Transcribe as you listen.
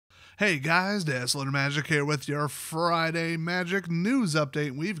Hey guys, Dazzler Magic here with your Friday Magic news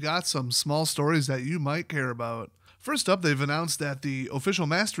update. We've got some small stories that you might care about. First up, they've announced that the official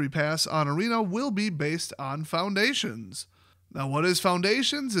Mastery Pass on Arena will be based on Foundations. Now, what is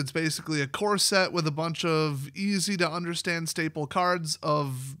Foundations? It's basically a core set with a bunch of easy to understand staple cards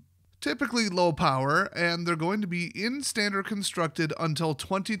of typically low power, and they're going to be in standard constructed until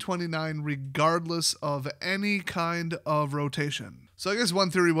 2029 regardless of any kind of rotation. So I guess one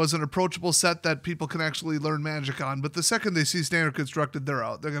theory was an approachable set that people can actually learn Magic on, but the second they see standard constructed, they're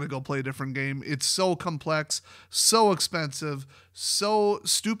out. They're going to go play a different game. It's so complex, so expensive, so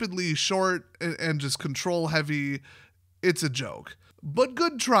stupidly short, and just control heavy. It's a joke. But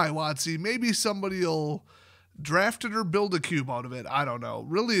good try, WotC. Maybe somebody will draft it or build a cube out of it. I don't know.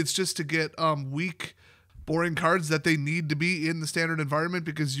 Really, it's just to get weak, boring cards that they need to be in the standard environment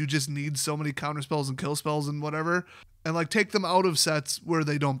because you just need so many counter spells and kill spells and whatever. And take them out of sets where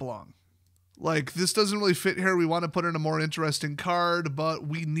they don't belong. This doesn't really fit here. We want to put in a more interesting card, but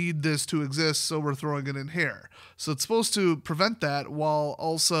we need this to exist, so we're throwing it in here. So it's supposed to prevent that while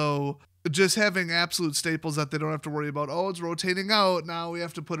also just having absolute staples that they don't have to worry about. Oh, it's rotating out. Now we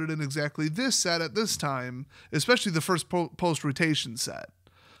have to put it in exactly this set at this time, especially the first post-rotation set.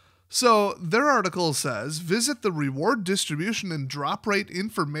 So their article says, visit the reward distribution and drop rate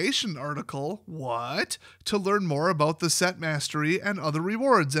information article, what? To learn more about the set mastery and other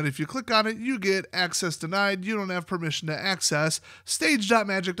rewards. And if you click on it, you get access denied. You don't have permission to access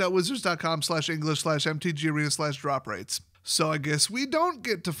stage.magic.wizards.com/English/MTG Arena/drop rates. So I guess we don't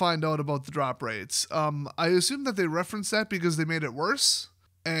get to find out about the drop rates. I assume that they referenced that because they made it worse.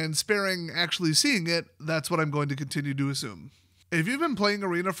 And sparing actually seeing it, that's what I'm going to continue to assume. If you've been playing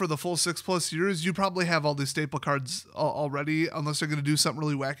Arena for the full 6+ years, you probably have all these staple cards already, unless they're going to do something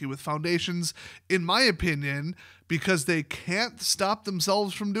really wacky with Foundations. In my opinion, because they can't stop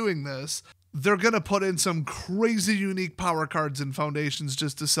themselves from doing this, they're going to put in some crazy unique power cards in Foundations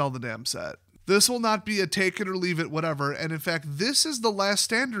just to sell the damn set. This will not be a take it or leave it whatever, and in fact, this is the last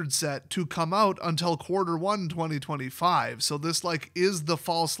standard set to come out until Q1 2025, so this is the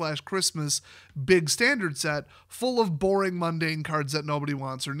fall/Christmas big standard set full of boring, mundane cards that nobody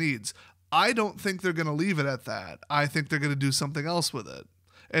wants or needs. I don't think they're going to leave it at that. I think they're going to do something else with it.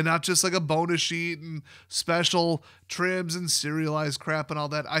 And not just a bonus sheet and special trims and serialized crap and all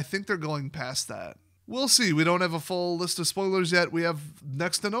that. I think they're going past that. We'll see. We don't have a full list of spoilers yet. We have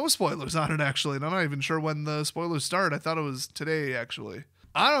next to no spoilers on it, actually. And I'm not even sure when the spoilers start. I thought it was today, actually.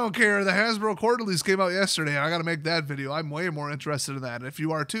 I don't care. The Hasbro Quarterlies came out yesterday, and I got to make that video. I'm way more interested in that. And if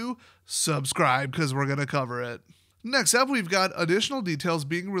you are too, subscribe because we're going to cover it. Next up, we've got additional details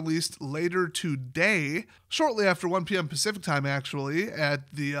being released later today, shortly after 1 p.m. Pacific time, actually,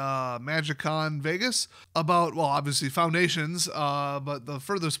 at the MagicCon Vegas, about, well, obviously Foundations, but the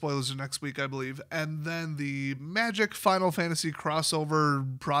further spoilers are next week, I believe, and then the Magic Final Fantasy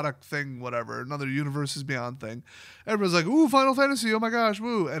crossover product thing, whatever, another Universes Beyond thing. Everyone's like, ooh, Final Fantasy, oh my gosh,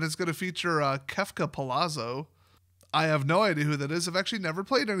 woo, and it's going to feature Kefka Palazzo. I have no idea who that is. I've actually never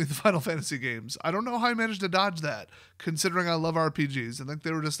played any of the Final Fantasy games. I don't know how I managed to dodge that, considering I love RPGs. I think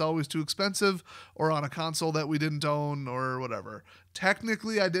they were just always too expensive, or on a console that we didn't own, or whatever.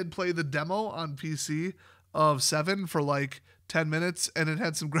 Technically, I did play the demo on PC of 7 for 10 minutes, and it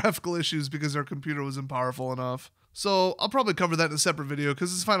had some graphical issues because our computer wasn't powerful enough. So I'll probably cover that in a separate video,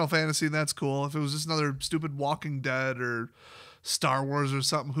 because it's Final Fantasy, and that's cool. If it was just another stupid Walking Dead, or Star Wars or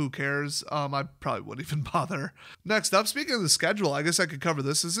something, who cares? I probably wouldn't even bother. Next up, speaking of the schedule, I guess I could cover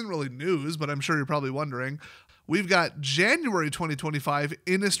this. This isn't really news, but I'm sure you're probably wondering. We've got January 2025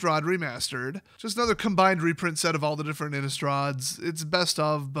 Innistrad Remastered. Just another combined reprint set of all the different Innistrads. It's best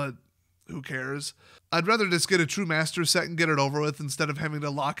of, but who cares? I'd rather just get a true master set and get it over with instead of having to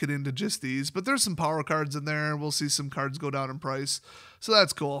lock it into just these. But there's some power cards in there. We'll see some cards go down in price. So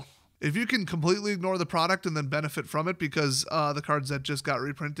that's cool. If you can completely ignore the product and then benefit from it because the cards that just got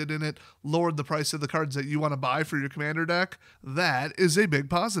reprinted in it lowered the price of the cards that you want to buy for your commander deck, that is a big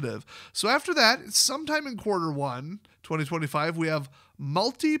positive. So after that, sometime in Q1 2025, we have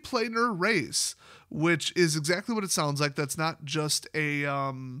Multiplanar Race, which is exactly what it sounds like. That's not just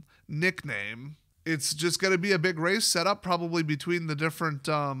a nickname. It's just going to be a big race set up probably between the different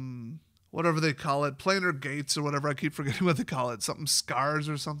whatever they call it, planar gates or whatever. I keep forgetting what they call it. Something scars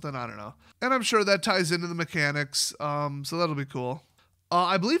or something. I don't know. And I'm sure that ties into the mechanics. So that'll be cool.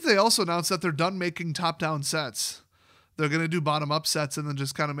 I believe they also announced that they're done making top-down sets. They're going to do bottom-up sets and then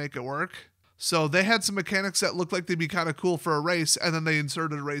just kind of make it work. So they had some mechanics that looked like they'd be kind of cool for a race, and then they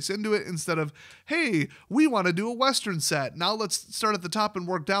inserted a race into it instead of, hey, we want to do a Western set. Now let's start at the top and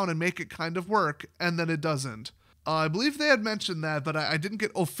work down and make it kind of work, and then it doesn't. I believe they had mentioned that, but I didn't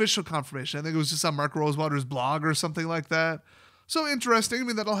get official confirmation. I think it was just on Mark Rosewater's blog or something like that. So interesting. I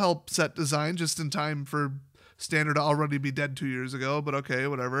mean, that'll help set design just in time for Standard to already be dead 2 years ago, but okay,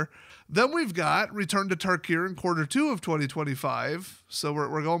 whatever. Then we've got Return to Tarkir in Q2 of 2025. So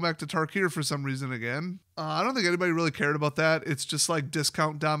we're going back to Tarkir for some reason again. I don't think anybody really cared about that. It's just like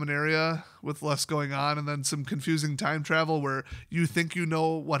discount Dominaria with less going on, and then some confusing time travel where you think you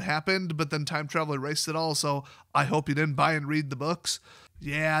know what happened, but then time travel erased it all. So I hope you didn't buy and read the books.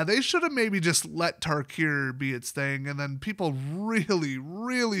 Yeah, they should have maybe just let Tarkir be its thing, and then people really,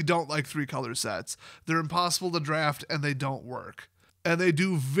 really don't like 3-color sets. They're impossible to draft, and they don't work. And they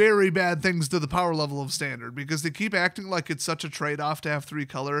do very bad things to the power level of Standard, because they keep acting like it's such a trade-off to have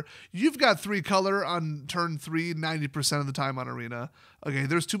 3-color. You've got 3-color on turn 3 90% of the time on Arena. Okay,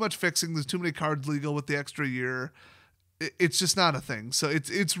 there's too much fixing, there's too many cards legal with the extra year. It's just not a thing. So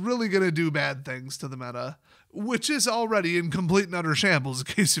it's really going to do bad things to the meta, which is already in complete and utter shambles, in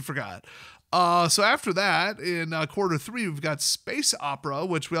case you forgot. So after that, in Q3, we've got Space Opera,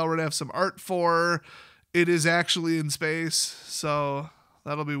 which we already have some art for. It is actually in space, so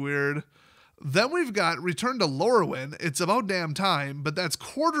that'll be weird. Then we've got Return to Lorwyn. It's about damn time, but that's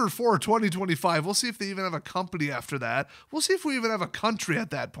Q4 2025. We'll see if they even have a company after that. We'll see if we even have a country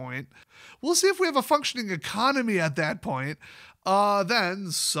at that point. We'll see if we have a functioning economy at that point. Then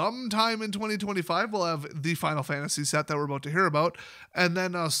sometime in 2025, we'll have the Final Fantasy set that we're about to hear about. And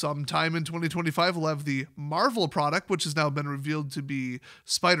then sometime in 2025, we'll have the Marvel product, which has now been revealed to be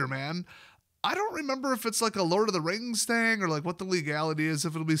Spider-Man. I don't remember if it's like a Lord of the Rings thing or like what the legality is,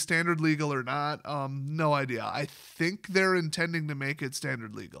 if it'll be standard legal or not. No idea. I think they're intending to make it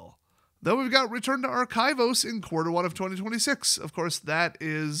standard legal. Then we've got Return to Archivos in Q1 of 2026. Of course, that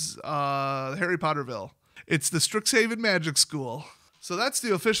is Harry Potterville. It's the Strixhaven Magic School. So that's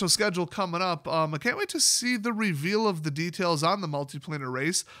the official schedule coming up. I can't wait to see the reveal of the details on the multiplanar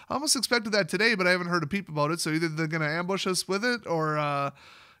race. I almost expected that today, but I haven't heard a peep about it. So either they're going to ambush us with it, or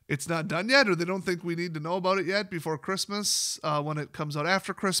it's not done yet, or they don't think we need to know about it yet before Christmas. When it comes out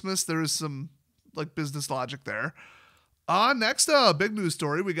after Christmas, there is some like business logic there. Next, big news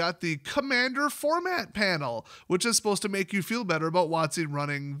story. We got the Commander format panel, which is supposed to make you feel better about WotC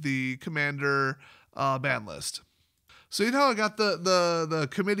running the Commander ban list. So you know, I got the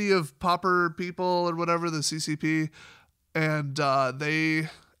committee of Pauper people or whatever, the CCP, and they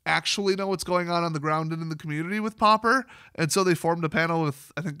actually know what's going on the ground and in the community with Pauper, and so they formed a panel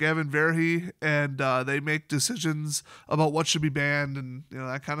with, I think, Gavin Verhey, and they make decisions about what should be banned and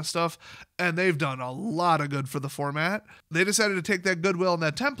that kind of stuff, and they've done a lot of good for the format. They decided to take that goodwill and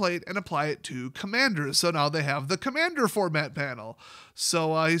that template and apply it to Commanders, so now they have the Commander format panel.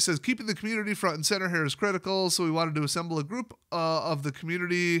 So he says, keeping the community front and center here is critical, so we wanted to assemble a group of the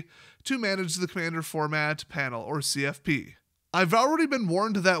community to manage the Commander format panel, or CFP. I've already been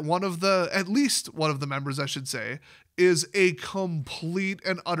warned that at least one of the members, I should say, is a complete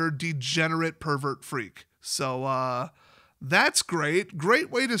and utter degenerate pervert freak. So that's great.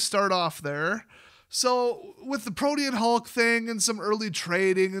 Great way to start off there. So with the Protean Hulk thing and some early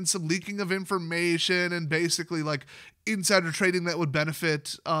trading and some leaking of information and basically like insider trading that would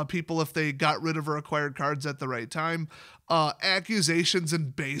benefit people if they got rid of or acquired cards at the right time, accusations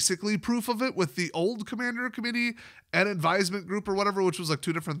and basically proof of it with the old Commander Committee and advisement group or whatever, which was like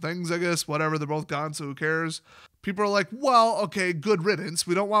two different things, I guess. Whatever, they're both gone, so who cares? People are like, well, okay, good riddance.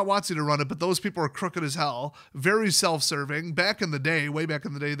 We don't want WotC to run it, but those people are crooked as hell. Very self-serving. Back in the day, way back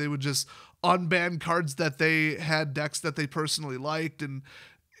in the day, they would just unban cards that they had decks that they personally liked, and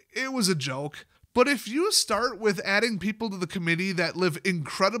it was a joke. But if you start with adding people to the committee that live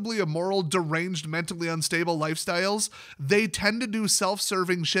incredibly immoral, deranged, mentally unstable lifestyles, they tend to do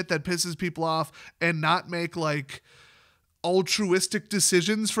self-serving shit that pisses people off and not make like altruistic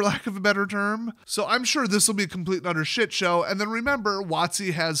decisions, for lack of a better term. So I'm sure this will be a complete and utter shit show. And then remember,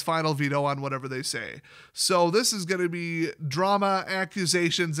 WotC has final veto on whatever they say. So this is going to be drama,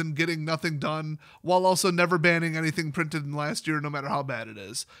 accusations, and getting nothing done, while also never banning anything printed in last year, no matter how bad it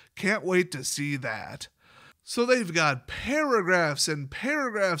is. Can't wait to see that. So they've got paragraphs and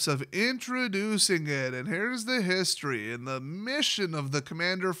paragraphs of introducing it, and here's the history and the mission of the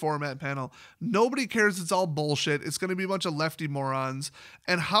Commander format panel. Nobody cares, it's all bullshit. It's going to be a bunch of lefty morons.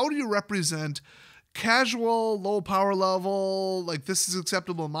 And how do you represent casual, low power level, like this is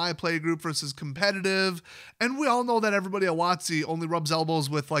acceptable in my play group versus competitive? And we all know that everybody at WotC only rubs elbows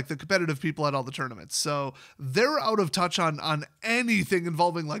with like the competitive people at all the tournaments. So they're out of touch on anything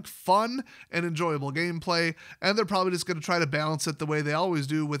involving like fun and enjoyable gameplay. And they're probably just going to try to balance it the way they always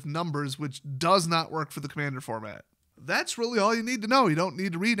do with numbers, which does not work for the Commander format. That's really all you need to know. You don't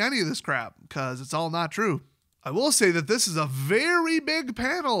need to read any of this crap because it's all not true. I will say that this is a very big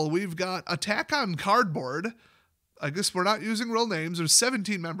panel. We've got Attack on Cardboard. I guess we're not using real names. There's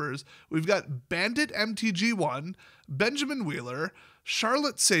 17 members. We've got Bandit MTG1, Benjamin Wheeler,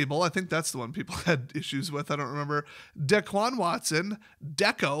 Charlotte Sable. I think that's the one people had issues with. I don't remember. Dequan Watson,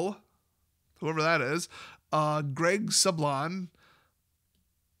 Deco, whoever that is, Greg Sablon,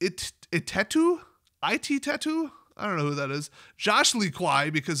 Itetu? I don't know who that is. Josh Lee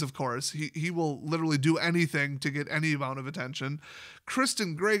Kwai, because of course, he will literally do anything to get any amount of attention.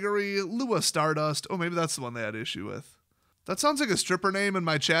 Kristen Gregory, Lua Stardust. Oh, maybe that's the one they had issue with. That sounds like a stripper name, in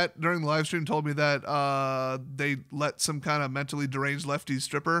my chat during the live stream told me that they let some kind of mentally deranged lefty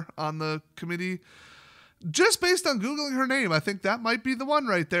stripper on the committee. Just based on Googling her name, I think that might be the one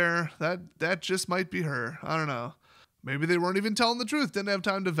right there. That just might be her. I don't know. Maybe they weren't even telling the truth, didn't have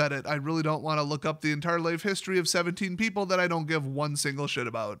time to vet it. I really don't want to look up the entire life history of 17 people that I don't give one single shit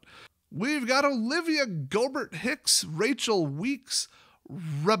about. We've got Olivia Gobert Hicks, Rachel Weeks,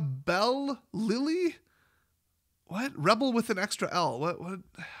 Rebel Lily? What? Rebel with an extra L. What?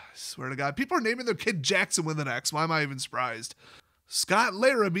 I swear to God. People are naming their kid Jackson with an X. Why am I even surprised? Scott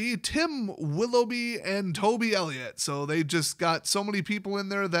Larrabee, Tim Willoughby, and Toby Elliott. So they just got so many people in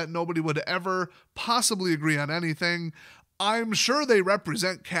there that nobody would ever possibly agree on anything. I'm sure they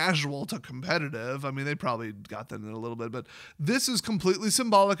represent casual to competitive. I mean, they probably got that in a little bit, but this is completely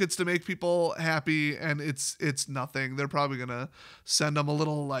symbolic. It's to make people happy, and it's nothing. They're probably going to send them a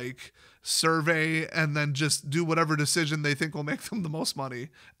little, like, survey and then just do whatever decision they think will make them the most money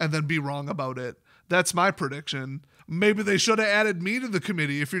and then be wrong about it. That's my prediction. Maybe they should have added me to the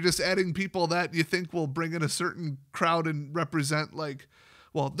committee if you're just adding people that you think will bring in a certain crowd and represent, like,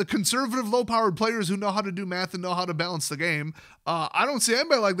 well, the conservative low-powered players who know how to do math and know how to balance the game. I don't see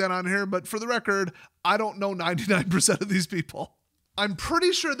anybody like that on here, but for the record, I don't know 99% of these people. I'm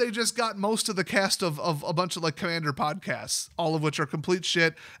pretty sure they just got most of the cast of a bunch of like Commander podcasts, all of which are complete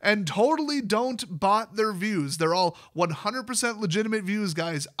shit and totally don't bot their views. They're all 100% legitimate views,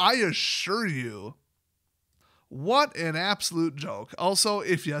 guys. I assure you. What an absolute joke. Also,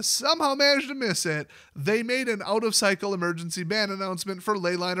 if you somehow managed to miss it, they made an out-of-cycle emergency ban announcement for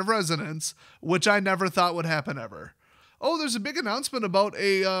Leyline of Resonance, which I never thought would happen ever. Oh, there's a big announcement about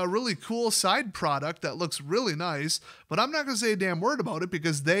a really cool side product that looks really nice, but I'm not going to say a damn word about it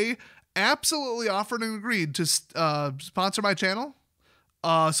because they absolutely offered and agreed to sponsor my channel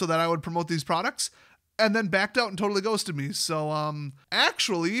so that I would promote these products, and then backed out and totally ghosted me. So,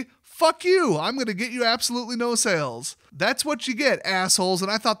 actually, fuck you. I'm going to get you absolutely no sales. That's what you get, assholes,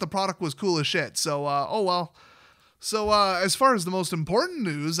 and I thought the product was cool as shit, so, oh well. So as far as the most important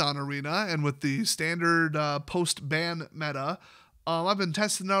news on Arena and with the standard post-ban meta, I've been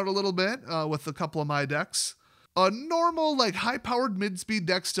testing out a little bit with a couple of my decks. A normal, like, high-powered mid-speed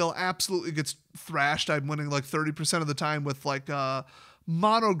deck still absolutely gets thrashed. I'm winning like 30% of the time with like a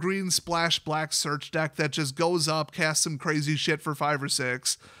mono green splash black search deck that just goes up, casts some crazy shit for 5 or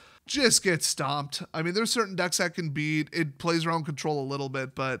 6. Just gets stomped. I mean, there's certain decks I can beat. It plays around control a little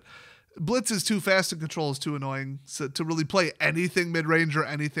bit, but Blitz is too fast and control is too annoying to really play anything mid-range or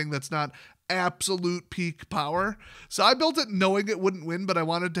anything that's not absolute peak power. So I built it knowing it wouldn't win, but I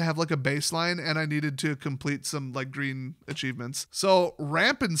wanted to have like a baseline and I needed to complete some like green achievements. So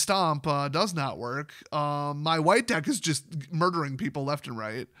Ramp and Stomp does not work. My white deck is just murdering people left and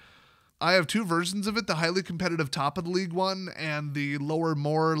right. I have 2 versions of it, the highly competitive top of the league one and the lower,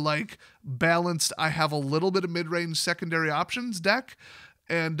 more like balanced, I have a little bit of mid-range secondary options deck.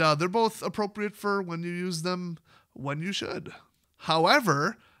 And they're both appropriate for when you use them when you should.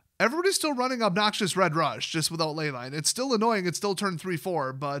 However, everybody's still running obnoxious Red Rush, just without Leyline. It's still annoying. It's still turn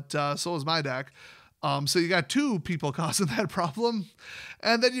 3-4, but so is my deck. So you got 2 people causing that problem.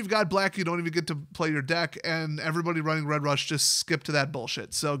 And then you've got black, you don't even get to play your deck, and everybody running Red Rush just skip to that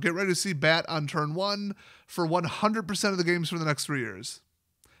bullshit. So get ready to see Bat on turn 1 for 100% of the games for the next 3 years.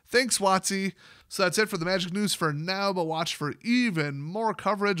 Thanks, Watsy. So that's it for the Magic News for now, but watch for even more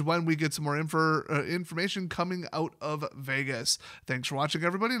coverage when we get some more information coming out of Vegas. Thanks for watching,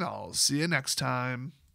 everybody, and I'll see you next time.